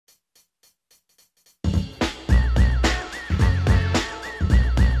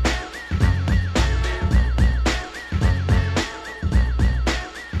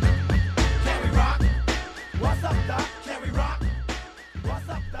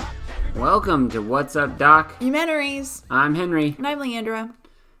Welcome to What's Up, Doc? Humanities. I'm Henry. And I'm Leandra.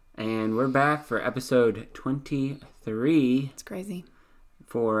 And we're back for episode 23. It's crazy.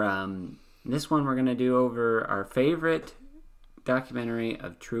 For this one, we're going to do over our favorite documentary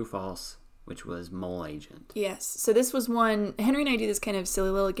of True False, which was Mole Agent. Yes. So this was one, Henry and I do this kind of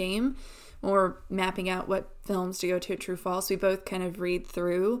silly little game when we're mapping out what films to go to at True False. We both kind of read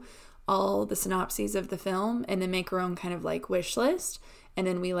through all the synopses of the film and then make our own kind of like wish list. And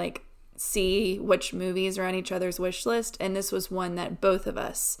then we like see which movies are on each other's wish list. And this was one that both of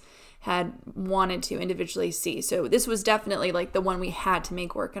us had wanted to individually see. So this was definitely like the one we had to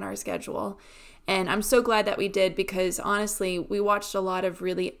make work in our schedule. And I'm so glad that we did because honestly, we watched a lot of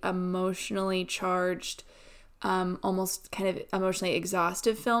really emotionally charged, almost kind of emotionally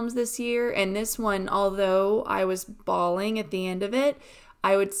exhaustive films this year. And this one, although I was bawling at the end of it,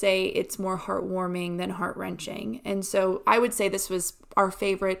 I would say it's more heartwarming than heart-wrenching. And so I would say this was our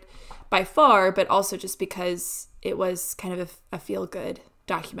favorite by far, but also just because it was kind of a feel-good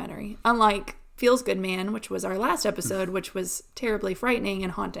documentary. Unlike Feels Good Man, which was our last episode, which was terribly frightening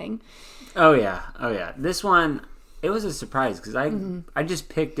and haunting. Oh yeah. This one, it was a surprise because I just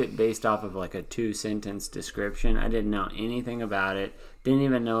picked it based off of like a 2-sentence description. I didn't know anything about it, didn't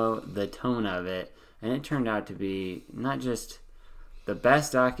even know the tone of it, and it turned out to be not just the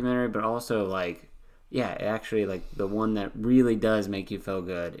best documentary, but also like, yeah, actually like the one that really does make you feel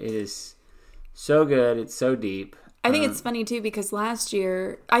good. It is so good. It's so deep. I think it's funny too because last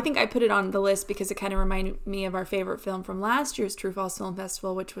year, I think I put it on the list because it kind of reminded me of our favorite film from last year's True False Film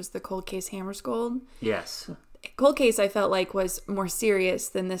Festival, which was the Cold Case Hammarskjöld. Yes. Cold Case I felt like was more serious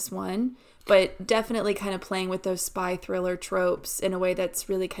than this one, but definitely kind of playing with those spy thriller tropes in a way that's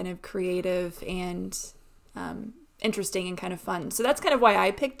really kind of creative and interesting and kind of fun. So that's kind of why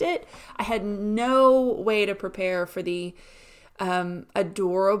I picked it. I had no way to prepare for the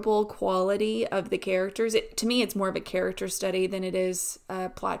adorable quality of the characters. To me, it's more of a character study than it is a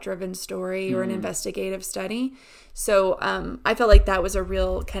plot-driven story or an investigative study. So I felt like that was a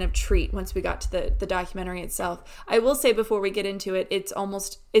real kind of treat once we got to the documentary itself. I will say before we get into it, it's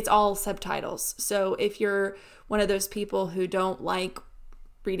all subtitles. So if you're one of those people who don't like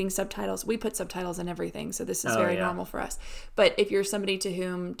reading subtitles, we put subtitles in everything, so this is very normal for us. But if you're somebody to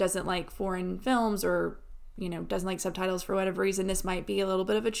whom doesn't like foreign films or doesn't like subtitles for whatever reason, this might be a little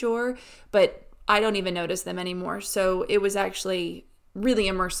bit of a chore, but I don't even notice them anymore. So it was actually really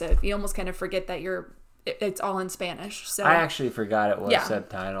immersive. You almost kind of forget that it's all in Spanish. So I actually forgot it was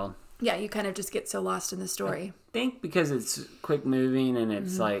subtitled. Yeah, you kind of just get so lost in the story. I think because it's quick moving and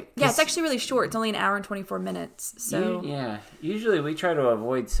it's like... Yeah, it's actually really short. It's only an hour and 24 minutes. So usually we try to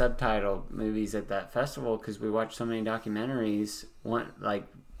avoid subtitled movies at that festival because we watch so many documentaries,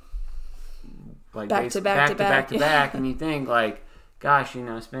 back to back, and you think like, gosh,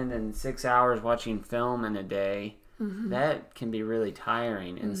 spending 6 hours watching film in a day, that can be really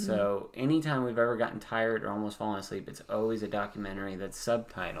tiring. And so anytime we've ever gotten tired or almost fallen asleep, it's always a documentary that's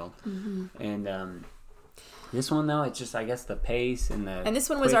subtitled. And this one though, it's just, I guess, the pace and this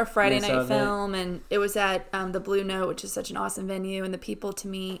one was our Friday night film, and it was at the Blue Note, which is such an awesome venue, and the people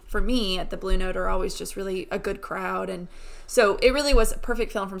for me at the Blue Note are always just really a good crowd, and so it really was a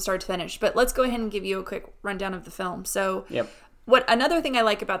perfect film from start to finish. But let's go ahead and give you a quick rundown of the film. So another thing I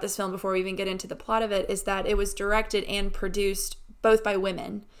like about this film before we even get into the plot of it is that it was directed and produced both by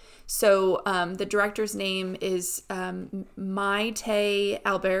women. So the director's name is Maite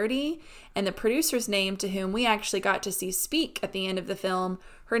Alberti, and the producer's name, to whom we actually got to see speak at the end of the film,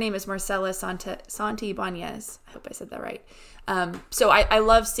 her name is Marcela Santibáñez. I hope I said that right. So I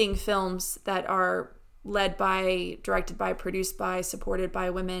love seeing films that are led by, directed by, produced by, supported by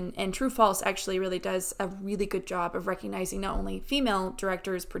women. And True False actually really does a really good job of recognizing not only female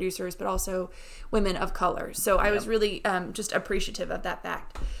directors, producers, but also women of color. So I was really just appreciative of that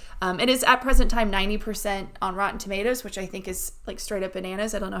fact. It is at present time 90% on Rotten Tomatoes, which I think is like straight up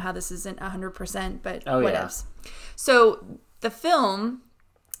bananas. I don't know how this isn't 100%, but whatevs. So the film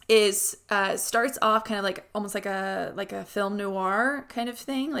starts off kind of like almost like a film noir kind of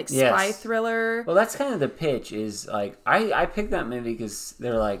thing, like spy thriller. Well, that's kind of the pitch. Is like I picked that movie because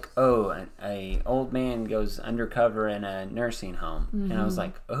they're like, oh, a old man goes undercover in a nursing home, and I was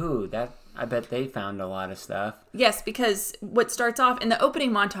like, oh, that I bet they found a lot of stuff. Yes, because what starts off, and the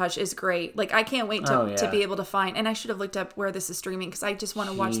opening montage is great. Like, I can't wait to be able to find, and I should have looked up where this is streaming because I just want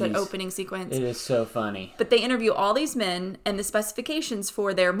to watch that opening sequence. It is so funny. But they interview all these men, and the specifications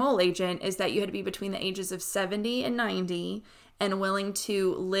for their mole agent is that you had to be between the ages of 70 and 90 and willing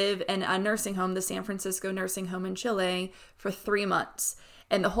to live in a nursing home, the San Francisco nursing home in Chile, for 3 months.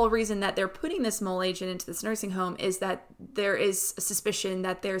 And the whole reason that they're putting this mole agent into this nursing home is that there is a suspicion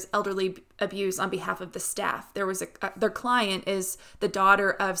that there's elderly abuse on behalf of the staff. Their client is the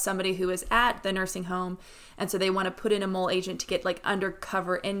daughter of somebody who is at the nursing home. And so they want to put in a mole agent to get like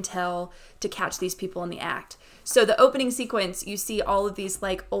undercover intel to catch these people in the act. So the opening sequence, you see all of these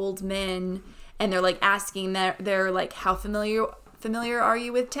like old men, and they're like asking they're like, how familiar are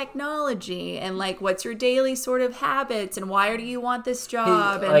you with technology, and like what's your daily sort of habits, and why do you want this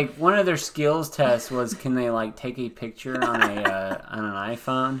job? And like one of their skills tests was, can they like take a picture on an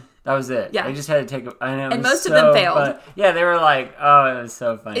iPhone? That was it. Yeah. They just had to take and most of them failed. Fun. Yeah, they were like, oh, it was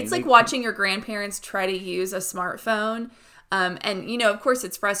so funny. It's like watching your grandparents try to use a smartphone. And, you know, of course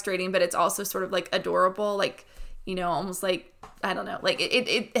it's frustrating, but it's also sort of like adorable. Like, you know, almost like, I don't know, like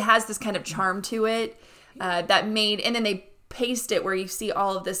it has this kind of charm to it that made, and then they paste it where you see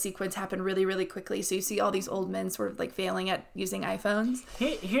all of this sequence happen really, really quickly. So you see all these old men sort of like failing at using iPhones.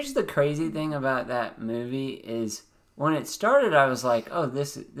 Here's the crazy thing about that movie is when it started, I was like, oh,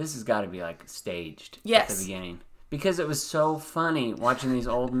 this has got to be like staged at the beginning. Because it was so funny watching these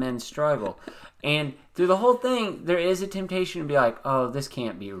old men struggle. And through the whole thing, there is a temptation to be like, oh, this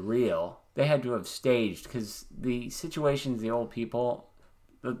can't be real. They had to have staged because the situations, the old people,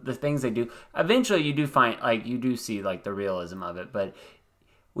 the things they do, eventually you do find, like, you do see, like, the realism of it. But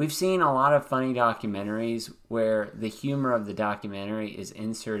we've seen a lot of funny documentaries where the humor of the documentary is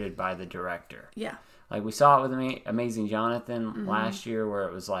inserted by the director. Yeah. Like, we saw it with Amazing Jonathan last year where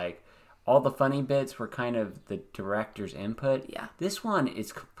it was like, all the funny bits were kind of the director's input. Yeah. This one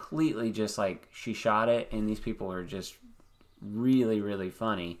is completely just like she shot it, and these people were just really, really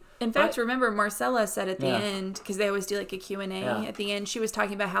funny. In fact, remember Marcella said at the end, because they always do like a Q&A at the end, she was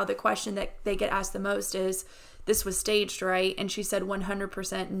talking about how the question that they get asked the most is, this was staged, right? And she said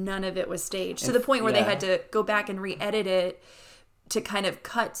 100% none of it was staged. To the point where they had to go back and re-edit it to kind of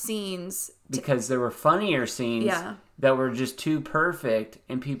cut scenes. Because there were funnier scenes that were just too perfect,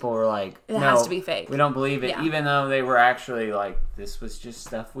 and people were like, it has to be fake. We don't believe it, even though they were actually like, this was just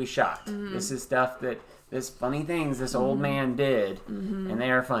stuff we shot. This is stuff that this funny things this old man did, and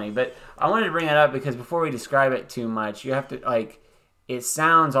they are funny. But I wanted to bring that up because before we describe it too much, you have to, like, it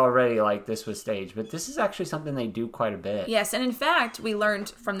sounds already like this was staged, but this is actually something they do quite a bit. Yes, and in fact, we learned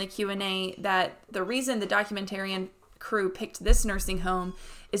from the Q&A that the reason the documentarian crew picked this nursing home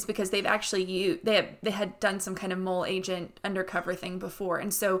is because they've actually they had done some kind of mole agent undercover thing before.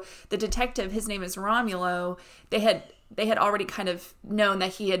 And so the detective, his name is Romulo, they had already kind of known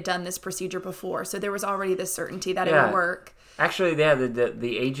that he had done this procedure before. So there was already this certainty that it would work. Actually,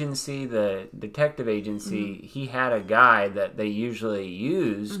 the agency, the detective agency, he had a guy that they usually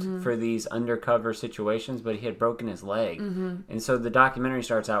used for these undercover situations, but he had broken his leg. And so the documentary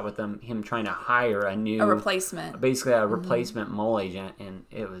starts out with him trying to hire a replacement. Basically a replacement mole agent, and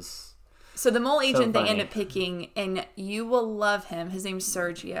it was... So the mole agent they end up picking, and you will love him. His name's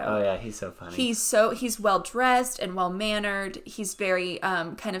Sergio. Oh yeah, he's so funny. He's well dressed and well mannered. He's very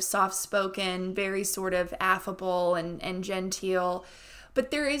kind of soft spoken, very sort of affable and genteel.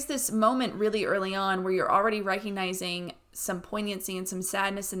 But there is this moment really early on where you're already recognizing some poignancy and some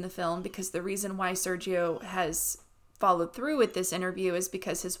sadness in the film, because the reason why Sergio has followed through with this interview is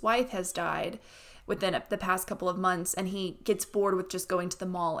because his wife has died within the past couple of months, and he gets bored with just going to the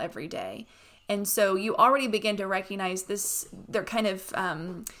mall every day. And so you already begin to recognize this, they're kind of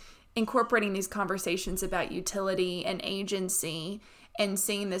incorporating these conversations about utility and agency, and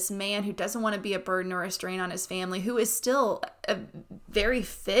seeing this man who doesn't want to be a burden or a strain on his family, who is still very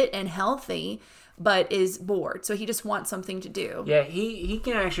fit and healthy, but is bored. So he just wants something to do. Yeah, he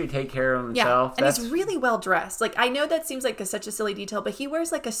can actually take care of himself. Yeah, and he's really well dressed. Like, I know that seems like such a silly detail, but he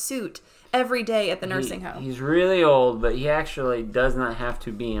wears like a suit every day at the nursing home. He's really old, but he actually does not have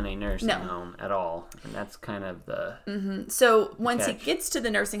to be in a nursing home at all. And that's kind of the So once he gets to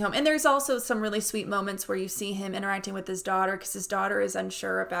the nursing home, and there's also some really sweet moments where you see him interacting with his daughter, because his daughter is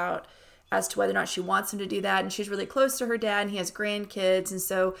unsure as to whether or not she wants him to do that. And she's really close to her dad, and he has grandkids. And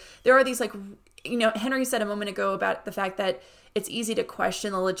so there are these, like, you know, Henry said a moment ago about the fact that it's easy to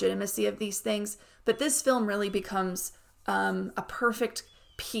question the legitimacy of these things, but this film really becomes a perfect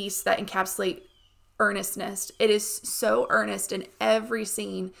piece that encapsulates earnestness. It is so earnest in every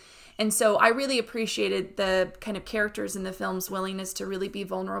scene. And so I really appreciated the kind of characters in the film's willingness to really be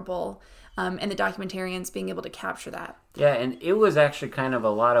vulnerable, and the documentarians being able to capture that. Yeah, and it was actually kind of a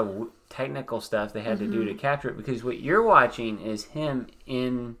lot of technical stuff they had to do to capture it, because what you're watching is him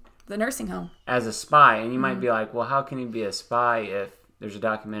in the nursing home as a spy, and you might be like, well, how can he be a spy if there's a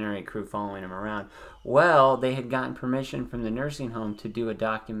documentary crew following him around? Well, they had gotten permission from the nursing home to do a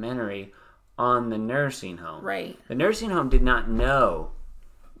documentary on the nursing home. Right. The nursing home did not know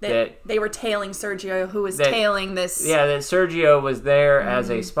that they were tailing Sergio, who was tailing this. Yeah, that Sergio was there as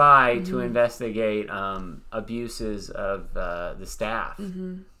a spy to investigate abuses of the staff,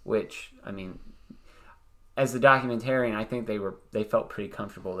 which, I mean, as the documentarian, I think they felt pretty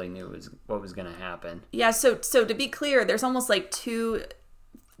comfortable. They knew what was going to happen. Yeah, so to be clear, there's almost like 2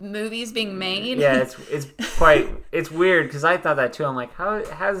 movies being made. Yeah, it's weird because I thought that too. I'm like, how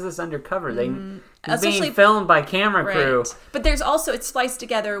is this undercover? It's being filmed by camera crew. But there's also, it's spliced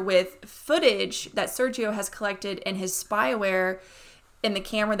together with footage that Sergio has collected in his spyware, in the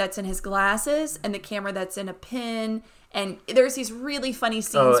camera that's in his glasses, and the camera that's in a pin. And there's these really funny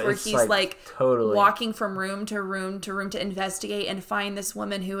scenes where he's like totally walking from room to room to room to investigate and find this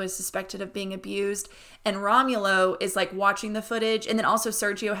woman who is suspected of being abused. And Romulo is like watching the footage. And then also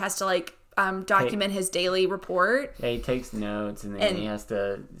Sergio has to like document his daily report. Yeah, he takes notes and then he has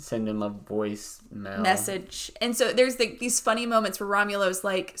to send him a voice message. And so there's these funny moments where Romulo's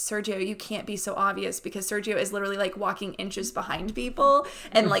like, Sergio, you can't be so obvious, because Sergio is literally like walking inches behind people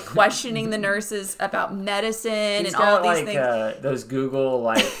and like questioning the nurses about medicine and all these things. Those Google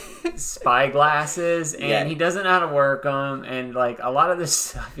like spy glasses, and he doesn't know how to work them, and like a lot of the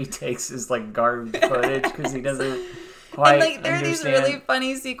stuff he takes is like garbage footage because he doesn't quite and like there are understand. these really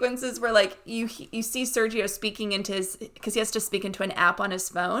funny sequences where like you see Sergio speaking into his, because he has to speak into an app on his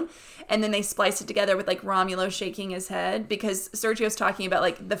phone, and then they splice it together with like Romulo shaking his head because Sergio's talking about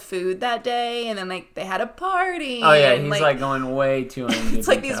like the food that day, and then like they had a party. Oh yeah, he's like going way too into it's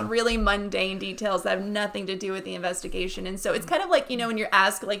like these really mundane details that have nothing to do with the investigation. And so it's kind of like, you know, when you're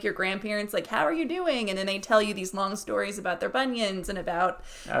asked like your grandparents like, how are you doing, and then they tell you these long stories about their bunions and about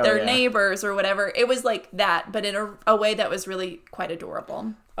their neighbors or whatever. It was like that, but in a way that was really quite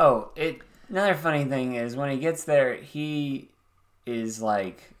adorable. Another funny thing is when he gets there, he is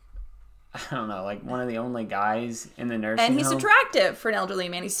like, I don't know, like one of the only guys in the nursing home. And he's attractive for an elderly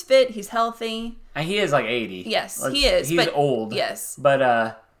man. He's fit, he's healthy. And he is like 80. Yes, he is. He's old. Yes.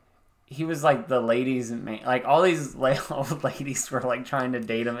 But he was like the ladies, like all these old ladies were like trying to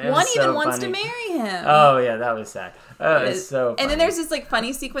date him. One even wants to marry him. Oh yeah, that was sad. Oh, it's so funny. And then there's this like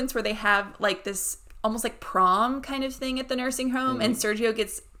funny sequence where they have like this almost like prom kind of thing at the nursing home, and Sergio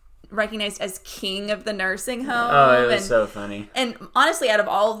gets recognized as king of the nursing home. Oh, it was so funny. And honestly, out of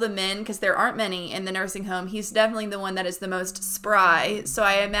all of the men, because there aren't many in the nursing home, he's definitely the one that is the most spry. So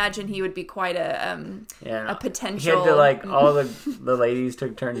I imagine he would be quite a potential. He had to like all the ladies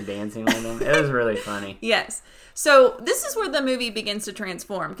took turns dancing with him. It was really funny. Yes. So this is where the movie begins to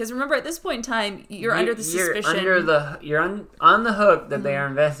transform, because remember at this point in time you're under the suspicion. You're on the hook that they are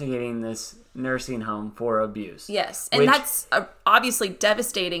investigating this nursing home for abuse. Yes, and that's obviously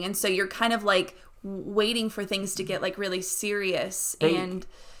devastating, and so you're kind of like waiting for things to get like really serious. And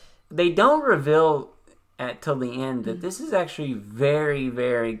they don't reveal till the end that this is actually very,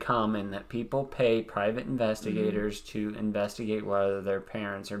 very common that people pay private investigators to investigate whether their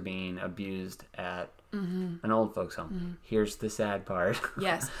parents are being abused at an old folks home. Here's the sad part.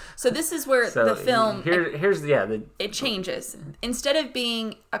 Yes. So this is where the film it changes. Instead of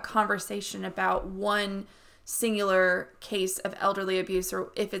being a conversation about one singular case of elderly abuse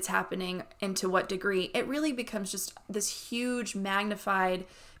or if it's happening and to what degree, it really becomes just this huge magnified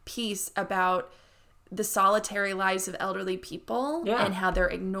piece about the solitary lives of elderly people and how they're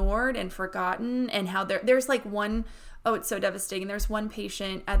ignored and forgotten, and how there's like one, it's so devastating. There's one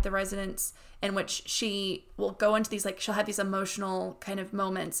patient at the residence in which she will go into these, like, she'll have these emotional kind of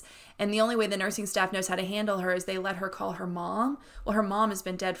moments, and the only way the nursing staff knows how to handle her is they let her call her mom. Well, her mom has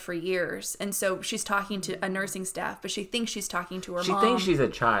been dead for years, and so she's talking to a nursing staff, but she thinks she's talking to her mom. She thinks she's a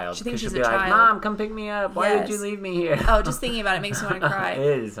child. She thinks she's a child. Like, Mom, come pick me up. Why did you leave me here? Oh, just thinking about it makes me want to cry.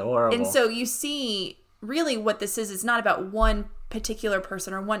 It is horrible. And so you see, really what this is not about one particular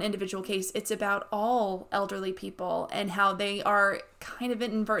person or one individual case. It's about all elderly people and how they are kind of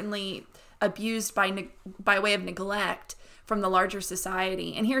inadvertently abused by way of neglect from the larger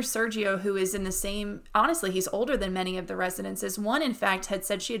society. And here's Sergio, who is in the same, honestly, he's older than many of the residences. One, in fact, had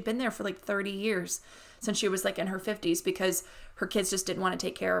said she had been there for like 30 years since she was like in her 50s because her kids just didn't want to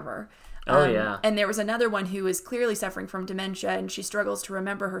take care of her. And there was another one who is clearly suffering from dementia, and she struggles to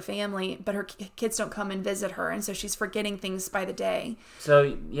remember her family, but her kids don't come and visit her, and so she's forgetting things by the day.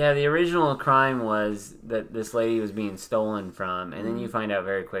 So, yeah, the original crime was that this lady was being stolen from, and then you find out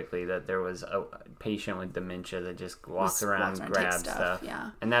very quickly that there was a patient with dementia that just walks around and grabs stuff.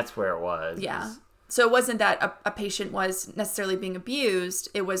 Yeah. And that's where it was. Yeah. So it wasn't that a patient was necessarily being abused.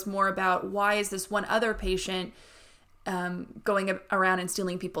 It was more about why is this one other patient going around and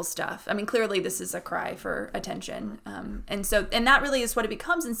stealing people's stuff. I mean, clearly this is a cry for attention. And that really is what it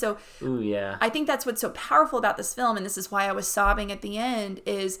becomes. And so Ooh, yeah. I think that's what's so powerful about this film. And this is why I was sobbing at the end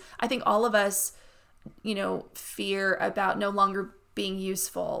is I think all of us, fear about no longer being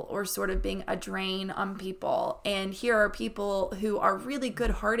useful or sort of being a drain on people. And here are people who are really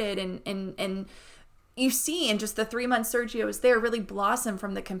good-hearted and you see in just the 3 months Sergio is there really blossom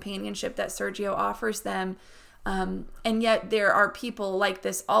from the companionship that Sergio offers them. And yet there are people like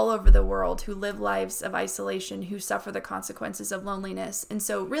this all over the world who live lives of isolation, who suffer the consequences of loneliness. And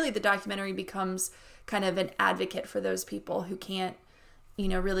so really the documentary becomes kind of an advocate for those people who can't,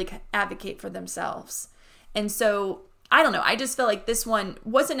 really advocate for themselves. And so I don't know. I just feel like this one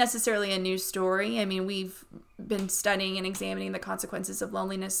wasn't necessarily a new story. I mean, we've been studying and examining the consequences of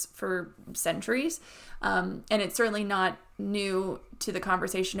loneliness for centuries. And it's certainly not new to the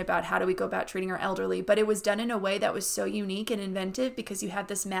conversation about how do we go about treating our elderly. But it was done in a way that was so unique and inventive because you had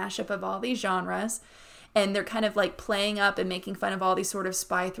this mashup of all these genres. And they're kind of like playing up and making fun of all these sort of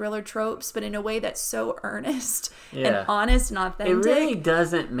spy thriller tropes, but in a way that's so earnest and honest and authentic. It really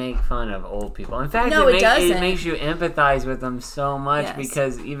doesn't make fun of old people. In fact, no, it makes you empathize with them so much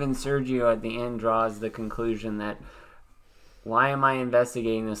because even Sergio at the end draws the conclusion that, why am I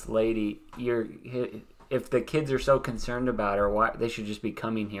investigating this lady? If the kids are so concerned about her, why they should just be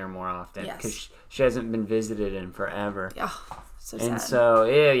coming here more often because she hasn't been visited in forever. Yeah, so sad. And so,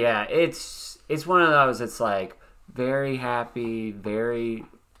 it's one of those, it's like very happy, very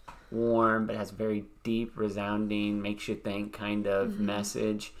warm, but has very deep, resounding, makes you think kind of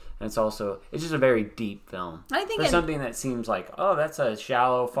message. And it's just a very deep film. I think for something that seems like, oh, that's a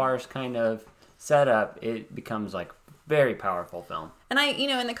shallow farce kind of setup, it becomes like very powerful film. And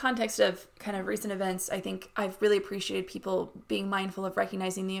in the context of kind of recent events, I think I've really appreciated people being mindful of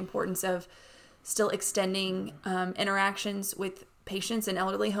recognizing the importance of still extending interactions with patients in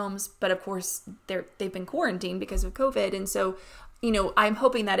elderly homes, but of course they've been quarantined because of COVID. And so, I'm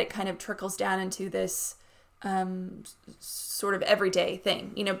hoping that it kind of trickles down into this sort of everyday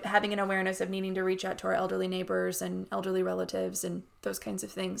thing, having an awareness of needing to reach out to our elderly neighbors and elderly relatives and those kinds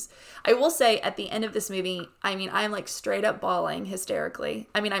of things. I will say at the end of this movie, I'm like straight up bawling hysterically.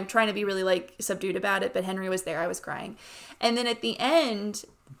 I'm trying to be really like subdued about it, but Henry was there. I was crying. And then at the end,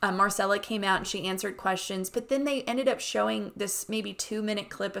 Marcella came out and she answered questions, but then they ended up showing this maybe 2-minute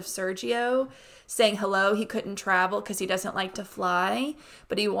clip of Sergio saying hello. He couldn't travel because he doesn't like to fly,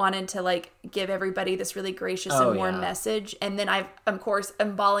 but he wanted to like give everybody this really gracious and warm message. And then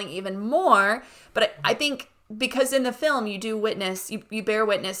I'm bawling even more, but I think because in the film you do witness, you bear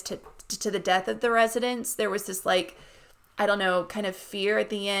witness to the death of the residents. There was this like, I don't know, kind of fear at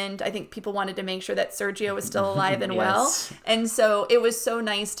the end. I think people wanted to make sure that Sergio was still alive and well. And so it was so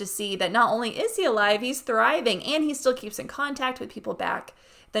nice to see that not only is he alive, he's thriving, and he still keeps in contact with people back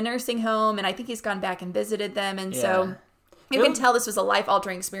at the nursing home. And I think he's gone back and visited them. And so you can tell this was a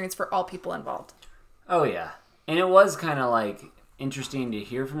life-altering experience for all people involved. Oh, yeah. And it was kind of like interesting to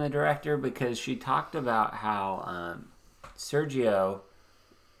hear from the director because she talked about how Sergio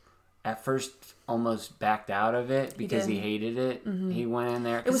at first almost backed out of it because he hated it. Mm-hmm. He went in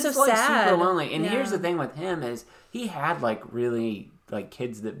there. It was so like sad. Super lonely. And here's the thing with him is he had like really like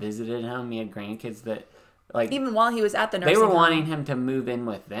kids that visited him. He had grandkids that like even while he was at the nursing home. They were home. wanting him to move in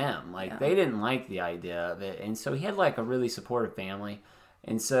with them. Like they didn't like the idea of it. And so he had like a really supportive family.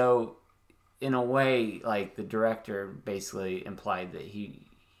 And so in a way, like the director basically implied that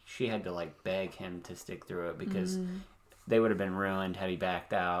she had to like beg him to stick through it because they would have been ruined had he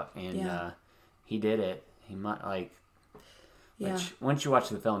backed out, and he did it. He might which once you watch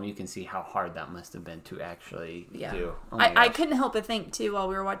the film, you can see how hard that must have been to actually do. Oh I couldn't help but think too while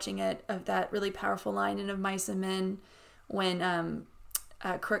we were watching it of that really powerful line in Of Mice and Men when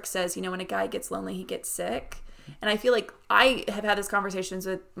Crook says, when a guy gets lonely, he gets sick. And I feel like I have had these conversations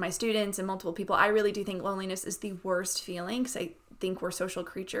with my students and multiple people. I really do think loneliness is the worst feeling because I think we're social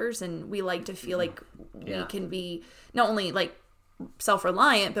creatures and we like to feel like we can be not only like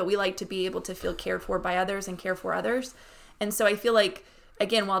self-reliant, but we like to be able to feel cared for by others and care for others. And so I feel like,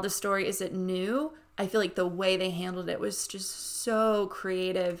 again, while the story isn't new, I feel like the way they handled it was just so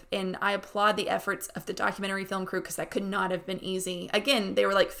creative. And I applaud the efforts of the documentary film crew because that could not have been easy. Again, they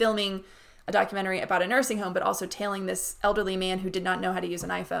were like filming a documentary about a nursing home, but also tailing this elderly man who did not know how to use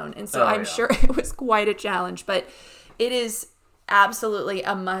an iPhone. And so I'm sure it was quite a challenge, but it is absolutely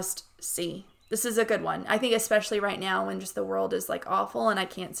a must see. This is a good one. I think especially right now when just the world is like awful and I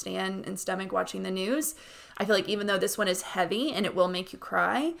can't stand and stomach watching the news. I feel like even though this one is heavy and it will make you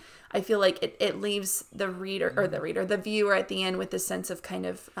cry, I feel like it leaves the viewer at the end with this sense of kind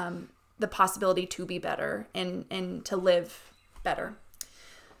of the possibility to be better and to live better.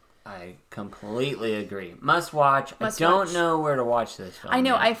 I completely agree. Must watch. I don't know where to watch this film. I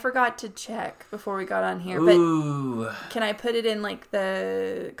know. Yet. I forgot to check before we got on here. Ooh. But can I put it in like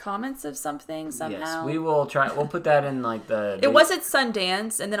the comments of something somehow? Yes, we will try. We'll put that in like the... It was at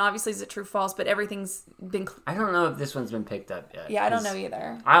Sundance, and then obviously it's at True False, but everything's been... I don't know if this one's been picked up yet. Yeah, I don't know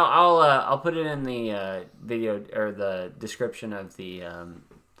either. I'll put it in the video or the description of the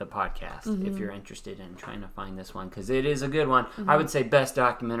podcast if you're interested in trying to find this one, because it is a good one. I would say best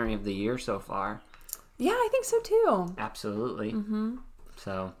documentary of the year so far. Yeah, I think so too. Absolutely.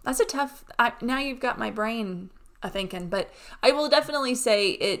 So that's a tough... now you've got my brain thinking, but I will definitely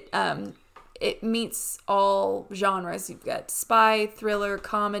say it meets all genres. You've got spy, thriller,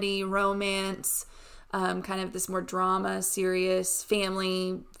 comedy, romance, kind of this more drama, serious,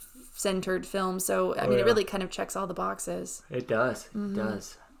 family-centered film. So, I mean, it really kind of checks all the boxes. It does. It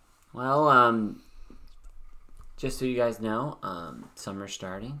does. Well, just so you guys know, summer's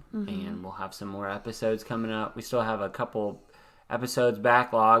starting, and we'll have some more episodes coming up. We still have a couple episodes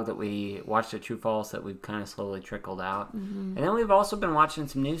backlog that we watched at True False that we've kind of slowly trickled out. And then we've also been watching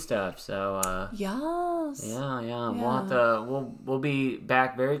some new stuff. So, yes. Yeah. We'll be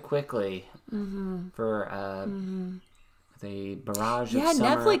back very quickly for the barrage of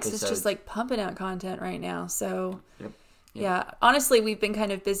summer Netflix episodes. is just like pumping out content right now. So, Yep. Yeah, honestly, we've been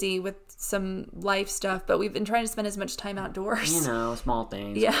kind of busy with some life stuff, but we've been trying to spend as much time outdoors. You know, small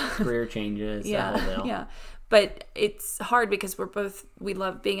things. Yeah. Career changes. Yeah. But it's hard because we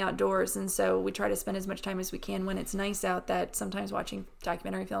love being outdoors, and so we try to spend as much time as we can when it's nice out. That sometimes watching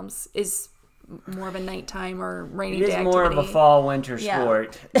documentary films is more of a nighttime or rainy day activity. It is more of a fall-winter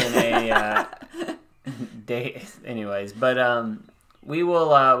sport than a day. Anyways, but we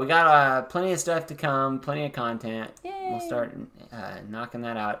will. We got plenty of stuff to come, plenty of content. Yay. We'll start knocking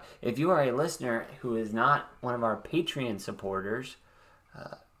that out. If you are a listener who is not one of our Patreon supporters,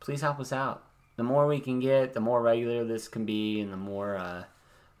 please help us out. The more we can get, the more regular this can be, and the more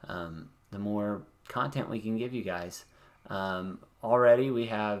content we can give you guys. Already, we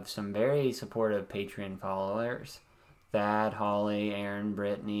have some very supportive Patreon followers: Thad, Holly, Aaron,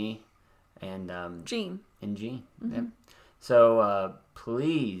 Brittany, and Gene. Yep. So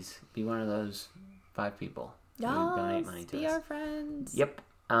please be one of those 5 people who donate money to us. Be our friends. Yep.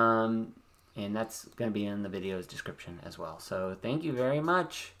 And that's going to be in the video's description as well. So thank you very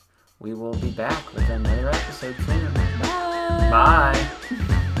much. We will be back with another episode soon. Bye.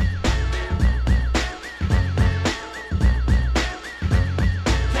 Bye.